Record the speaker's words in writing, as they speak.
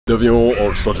Deviant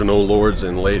or Sojano lords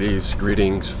and ladies,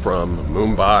 greetings from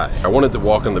Mumbai. I wanted to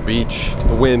walk on the beach.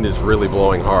 The wind is really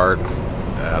blowing hard.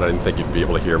 I didn't think you'd be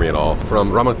able to hear me at all.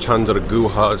 From Ramachandra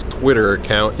Guha's Twitter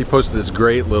account, he posted this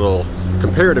great little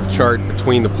comparative chart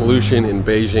between the pollution in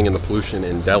Beijing and the pollution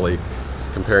in Delhi,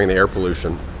 comparing the air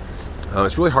pollution.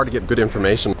 It's really hard to get good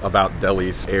information about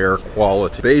Delhi's air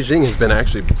quality. Beijing has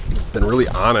been really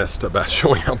honest about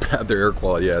showing how bad their air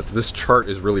quality is. This chart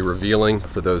is really revealing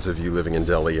for those of you living in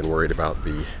Delhi and worried about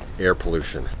the air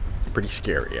pollution. Pretty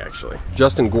scary, actually.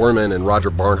 Justin Gorman and Roger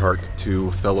Barnhart, two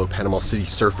fellow Panama City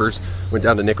surfers, went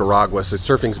down to Nicaragua. So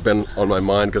surfing's been on my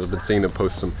mind because I've been seeing them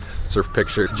post some surf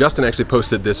pictures. Justin actually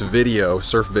posted this video,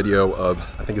 surf video of,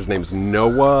 I think his name's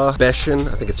Noah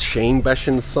Beshin. I think it's Shane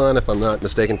Beshin's son, if I'm not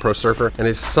mistaken, pro surfer. And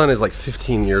his son is like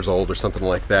 15 years old or something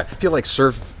like that. I feel like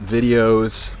surf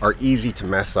videos are easy to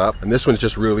mess up. And this one's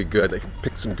just really good. They can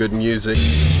pick some good music.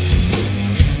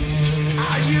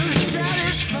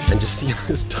 And just seeing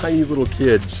this tiny little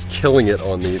kid just killing it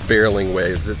on these barreling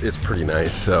waves, it's pretty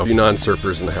nice. So, you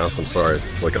non-surfers in the house, I'm sorry.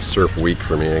 It's like a surf week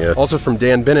for me, I guess. Also from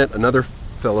Dan Bennett, another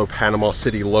fellow Panama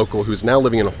City local who's now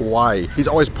living in Hawaii. He's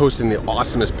always posting the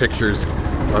awesomest pictures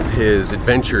of his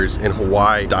adventures in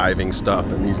Hawaii, diving stuff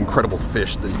and these incredible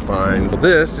fish that he finds.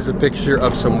 This is a picture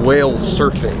of some whale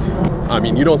surfing. I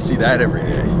mean, you don't see that every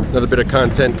day. Another bit of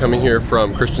content coming here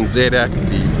from Christian Zadak,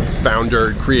 the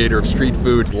founder, creator of Street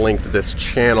Food, linked to this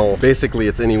channel. Basically,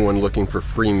 it's anyone looking for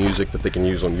free music that they can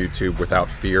use on YouTube without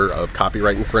fear of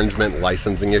copyright infringement,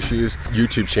 licensing issues.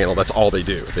 YouTube channel, that's all they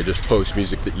do. They just post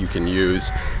music that you can use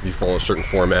if you follow a certain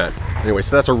format. Anyway,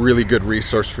 so that's a really good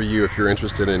resource for you if you're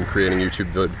interested in creating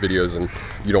YouTube videos and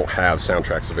you don't have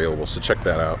soundtracks available, so check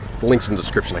that out. The link's in the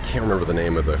description. I can't remember the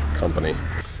name of the company.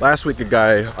 Last week, a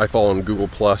guy I follow on Google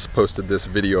Plus posted this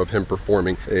video of him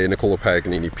performing a Niccolo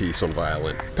Paganini piece on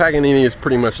violin. Paganini is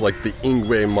pretty much like the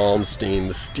Yngwie Malmsteen,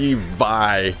 the Steve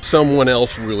Vai, someone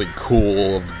else really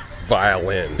cool of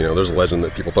violin. You know, there's a legend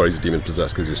that people thought he was demon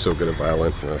possessed because he was so good at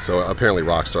violin. So apparently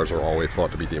rock stars are always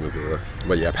thought to be demon possessed.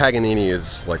 But yeah, Paganini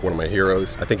is like one of my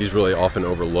heroes. I think he's really often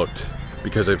overlooked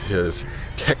because of his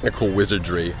technical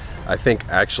wizardry. I think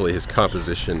actually his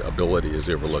composition ability is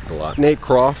overlooked a lot. Nate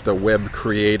Croft, a web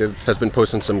creative, has been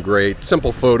posting some great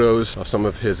simple photos of some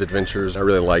of his adventures. I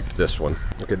really liked this one.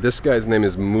 Okay, this guy's name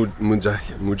is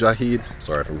Mujahid.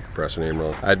 Sorry if I'm pronouncing your name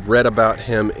wrong. I'd read about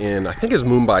him in, I think his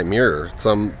Mumbai Mirror,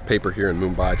 some paper here in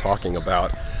Mumbai talking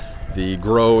about the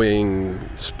growing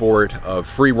sport of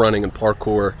free running and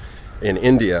parkour in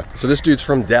India. So this dude's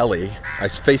from Delhi. I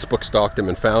Facebook stalked him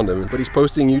and found him, but he's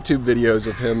posting YouTube videos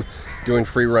of him doing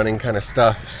free running kind of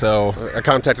stuff. So I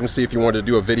contacted him to see if he wanted to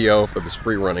do a video of his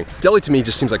free running. Delhi to me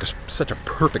just seems like such a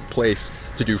perfect place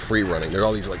to do free running. There are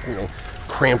all these like, you know,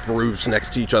 cramped roofs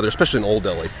next to each other, especially in Old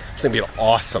Delhi. It's gonna be an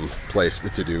awesome place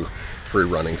to do free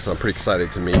running. So I'm pretty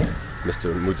excited to meet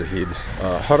Mr. Mujahid.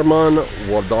 Harman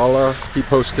Wardala, he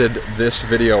posted this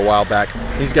video a while back.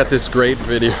 He's got this great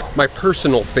video, my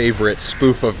personal favorite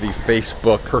spoof of the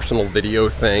Facebook personal video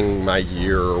thing, My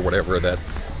Year or whatever that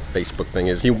Facebook thing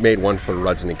is. He made one for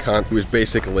Rajnikant, who is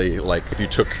basically like if you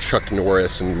took Chuck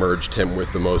Norris and merged him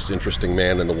with the most interesting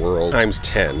man in the world times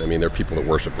 10. I mean, there are people that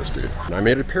worship this dude. And I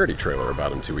made a parody trailer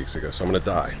about him 2 weeks ago, so I'm gonna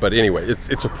die. But anyway,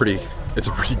 it's a pretty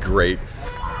great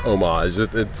homage.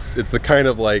 It's the kind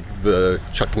of like the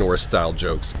Chuck Norris style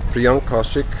jokes. Priyank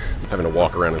Kaushik, having to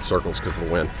walk around in circles because of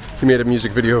the wind. He made a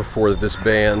music video for this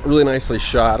band, really nicely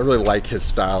shot. I really like his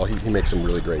style. He makes some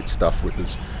really great stuff with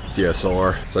his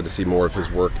DSLR. Excited to see more of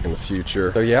his work in the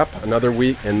future. So yep, another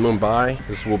week in Mumbai.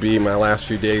 This will be my last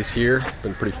few days here.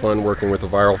 Been pretty fun working with the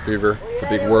viral fever. The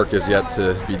big work is yet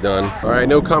to be done. All right,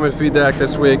 no comment feedback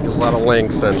this week. There's a lot of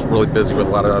links and really busy with a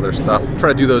lot of other stuff.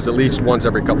 Try to do those at least once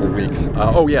every couple of weeks.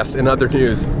 Oh yes, in other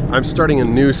news, I'm starting a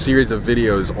new series of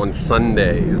videos on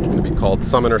Sunday. It's going to be called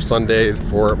Summoner Sundays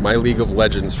for my League of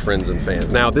Legends friends and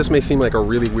fans. Now, this may seem like a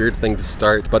really weird thing to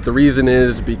start, but the reason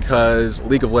is because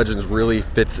League of Legends really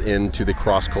fits into the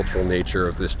cross-cultural nature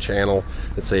of this channel.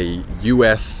 It's a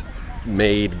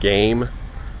US-made game,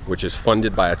 which is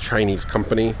funded by a Chinese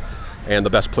company, and the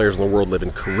best players in the world live in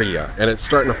Korea. And it's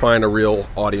starting to find a real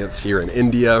audience here in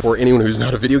India. For anyone who's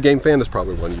not a video game fan, there's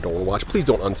probably one you don't want to watch. Please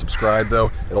don't unsubscribe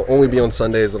though. It'll only be on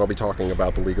Sundays that I'll be talking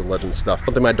about the League of Legends stuff.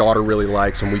 Something my daughter really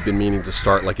likes, and we've been meaning to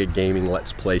start like a gaming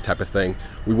let's play type of thing.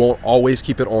 We won't always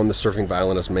keep it on the Surfing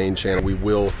Violinist main channel. We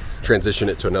will transition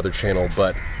it to another channel,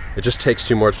 but it just takes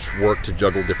too much work to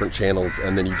juggle different channels,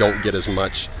 and then you don't get as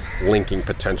much linking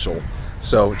potential.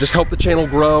 So just help the channel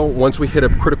grow. Once we hit a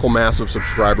critical mass of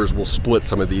subscribers, we'll split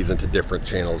some of these into different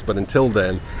channels. But until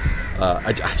then,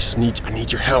 I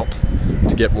need your help.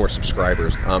 to get more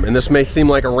subscribers. And this may seem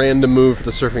like a random move for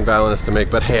the Surfing Violinist to make,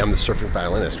 but hey, I'm the Surfing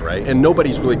Violinist, right? And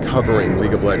nobody's really covering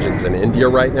League of Legends in India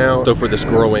right now. So for this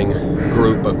growing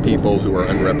group of people who are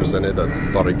unrepresented, I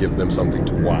thought I'd give them something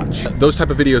to watch. Those type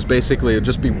of videos basically will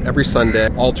just be every Sunday,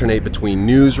 alternate between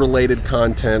news-related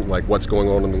content, like what's going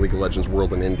on in the League of Legends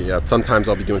world in India. Sometimes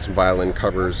I'll be doing some violin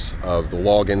covers of the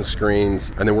login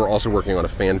screens, and then we're also working on a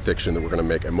fan fiction that we're gonna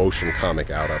make a motion comic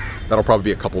out of. That'll probably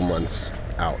be a couple months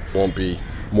out. Won't be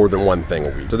more than one thing a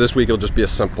week. So this week it'll just be a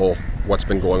simple what's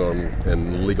been going on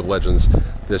in League of Legends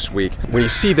this week. When you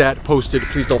see that posted,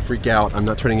 please don't freak out. I'm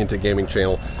not turning into a gaming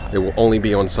channel. It will only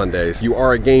be on Sundays. If you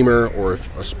are a gamer, or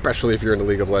especially if you're into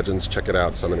League of Legends, check it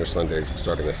out. Summoner Sundays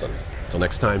starting this Sunday. Until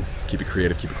next time, keep it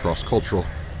creative, keep it cross-cultural,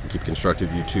 and keep it constructive.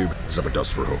 YouTube.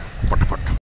 Zabardust.